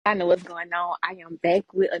I know what's going on. I am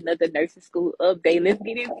back with another nursing school update. Let's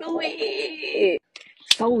get into it.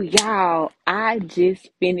 So, y'all, I just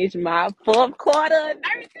finished my fourth quarter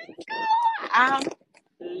nursing school. I'm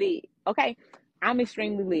lit. Okay, I'm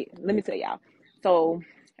extremely lit. Let me tell y'all. So,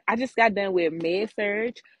 I just got done with med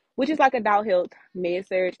surge, which is like adult health, med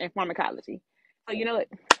surge, and pharmacology. So, you know what?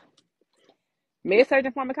 Med surge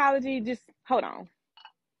and pharmacology, just hold on.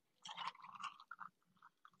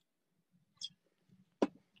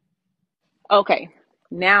 Okay,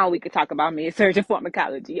 now we could talk about med surge and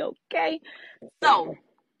pharmacology. Okay, so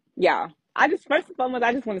yeah, I just first and foremost,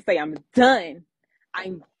 I just want to say I'm done.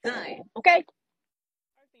 I'm done. Okay.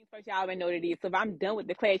 First things first, y'all already know what it is. So if I'm done with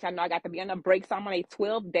the class, y'all know I got to be on a break. So I'm on a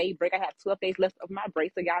 12-day break. I have 12 days left of my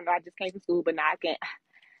break. So y'all know I just came from school, but now I can't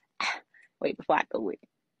wait before I go with.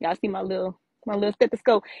 Y'all see my little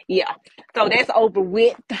stethoscope? Yeah. So that's over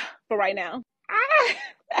with for right now.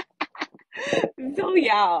 So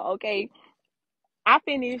y'all, okay. I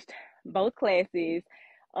finished both classes.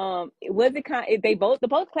 It was it con they both the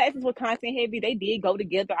both classes were content heavy. They did go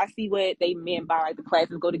together. I see what they meant by like the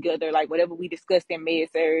classes go together. Like whatever we discussed in med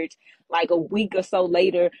surge, like a week or so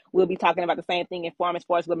later, we'll be talking about the same thing in pharm as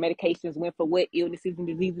far as what medications went for what illnesses and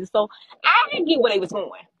diseases. So I didn't get where they was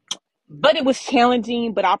going. But it was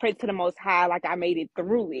challenging, but I'll pray to the most high, like I made it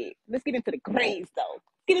through it. Let's get into the grades though.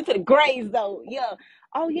 Get into the grades though. Yeah.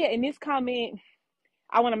 Oh yeah, and this comment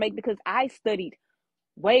I want to make because I studied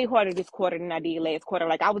way harder this quarter than I did last quarter.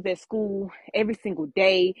 Like I was at school every single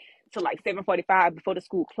day till like 7:45 before the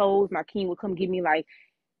school closed. My king would come get me. Like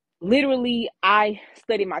literally, I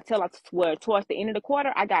studied my tail off where towards the end of the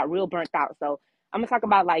quarter, I got real burnt out. So I'm gonna talk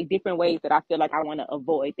about like different ways that I feel like I want to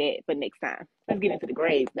avoid that for next time. Let's get into the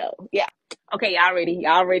grades though. Yeah. Okay, y'all ready?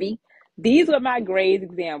 Y'all ready? These were my grades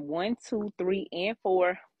exam one, two, three, and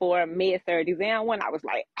four for med third exam one. I was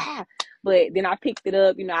like, but then I picked it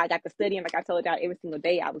up. You know, I got to studying, like I told y'all, every single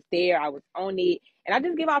day. I was there, I was on it. And I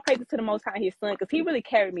just give all praises to the Most High, His Son, because He really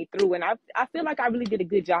carried me through. And I feel like I really did a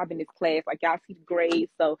good job in this class. Like, y'all see the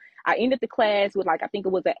grades. So I ended the class with, like, I think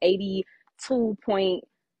it was an 84.5%.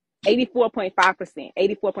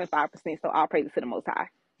 84.5%. So all praises to the Most High.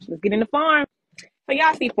 Let's get in the farm. So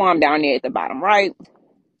y'all see farm down there at the bottom, right?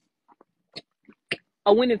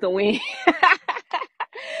 A win is a win.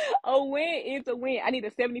 A win is a win. I need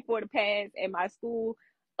a 74 to pass at my school.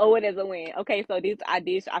 Oh, it is a win. Okay, so this I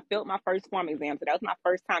failed my first form exam. So that was my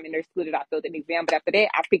first time in their school that I failed an exam. But after that,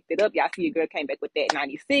 I picked it up. Y'all see your girl came back with that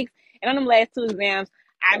 96. And on them last two exams,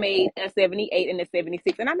 I made a 78 and a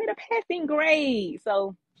 76. And I made a passing grade.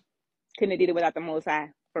 So couldn't have did it without the most high,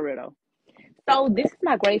 for real though. So this is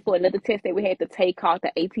my grade for another test that we had to take called the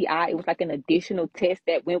ATI. It was like an additional test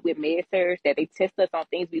that went with MedSurge that they test us on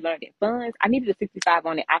things we learned in funds. I needed a 65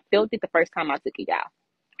 on it. I failed it the first time I took it, y'all.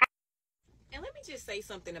 And let me just say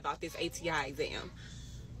something about this ATI exam.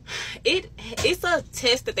 It's a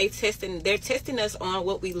test that they're testing us on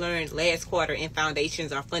what we learned last quarter in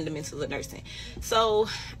foundations or fundamentals of nursing. So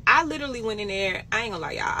I literally went in there. I ain't gonna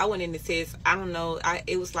lie, y'all, I went in the test. I don't know,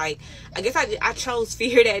 it was like, I guess I chose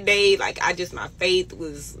fear that day. Like my faith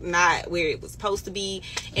was not where it was supposed to be,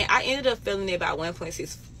 and I ended up failing it about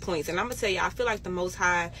 1.6 points. And I'm gonna tell you, I feel like the Most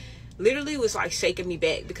High literally was like shaking me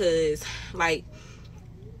back, because like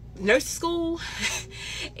nurse school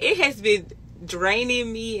it has been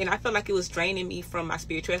draining me, and I felt like it was draining me from my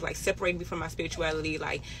spirituality, like separating me from my spirituality.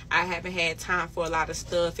 Like I haven't had time for a lot of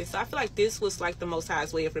stuff, and so I feel like this was like the Most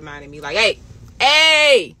High's way of reminding me, like,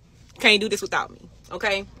 hey, can't do this without me.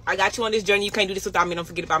 Okay, I got you on this journey. You can't do this without me. Don't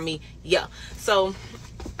forget about me. Yeah. So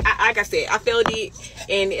like I said, I felt it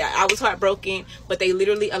and I was heartbroken, but they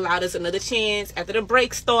literally allowed us another chance after the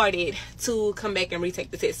break started to come back and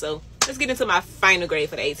retake the test. So let's get into my final grade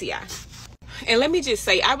for the ATI. And let me just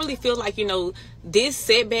say, I really feel like, this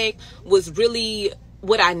setback was really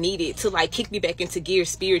what I needed to like kick me back into gear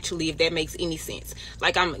spiritually, if that makes any sense.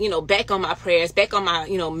 Like I'm, back on my prayers, back on my,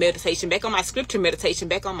 meditation, back on my scripture meditation,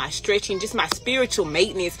 back on my stretching, just my spiritual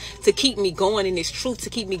maintenance to keep me going in this truth, to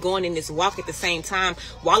keep me going in this walk at the same time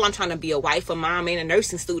while I'm trying to be a wife, a mom, and a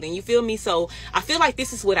nursing student. You feel me? So I feel like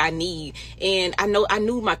this is what I need. And I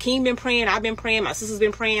knew my king been praying, I've been praying, my sister's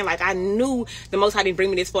been praying. Like I knew the Most High didn't bring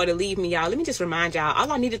me this far to leave me, y'all. Let me just remind y'all,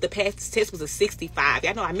 all I needed to pass this test was a 65.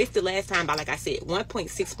 Y'all know I missed it last time by, like I said,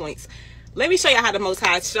 1.6 points. Let me show you how the Most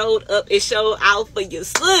High showed up and showed out for your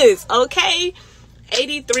sis, okay?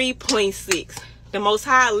 83.6. The Most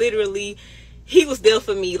High literally, he was there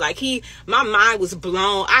for me. Like my mind was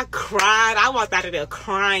blown. I cried. I walked out of there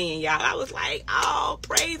crying, y'all. I was like, oh,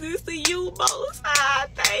 praises to you, Most High.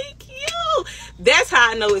 Thank you. That's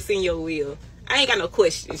how I know it's in your will. I ain't got no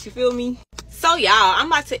questions. You feel me? So y'all, I'm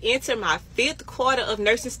about to enter my 5th quarter of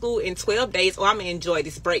nursing school in 12 days. Oh, I'm gonna enjoy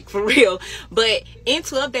this break for real. But in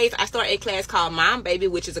 12 days, I start a class called Mom Baby,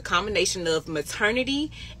 which is a combination of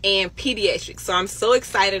maternity and pediatrics. So I'm so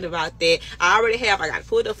excited about that. I got it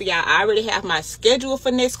pulled up for y'all. I already have my schedule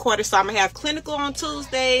for next quarter. So I'm gonna have clinical on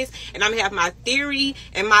Tuesdays, and I'm gonna have my theory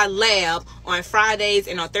and my lab on Fridays,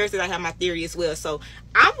 and on Thursdays I have my theory as well. So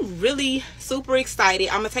I'm really super excited.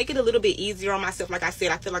 I'm gonna take it a little bit easier on myself. Like I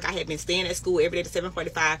said, I feel like I have been staying at school every day to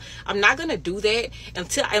 7:45. I'm not gonna do that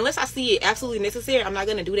unless I see it absolutely necessary. I'm not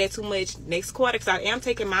gonna do that too much next quarter, because I am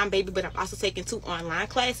taking Mom Baby, but I'm also taking 2 online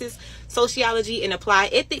classes, sociology and applied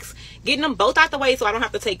ethics, getting them both out the way so I don't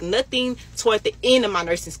have to take nothing toward the end of my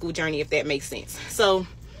nursing school journey, if that makes sense. So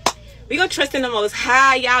we're going to trust in the Most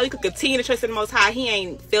High, y'all. We can continue to trust in the Most High. He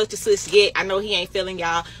ain't felt your sis yet. I know he ain't feeling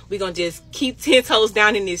y'all. We're going to just keep 10 toes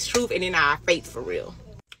down in this truth and in our faith for real.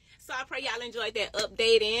 So I pray y'all enjoyed that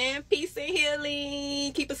update, and peace and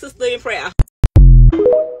healing. Keep a sister in prayer.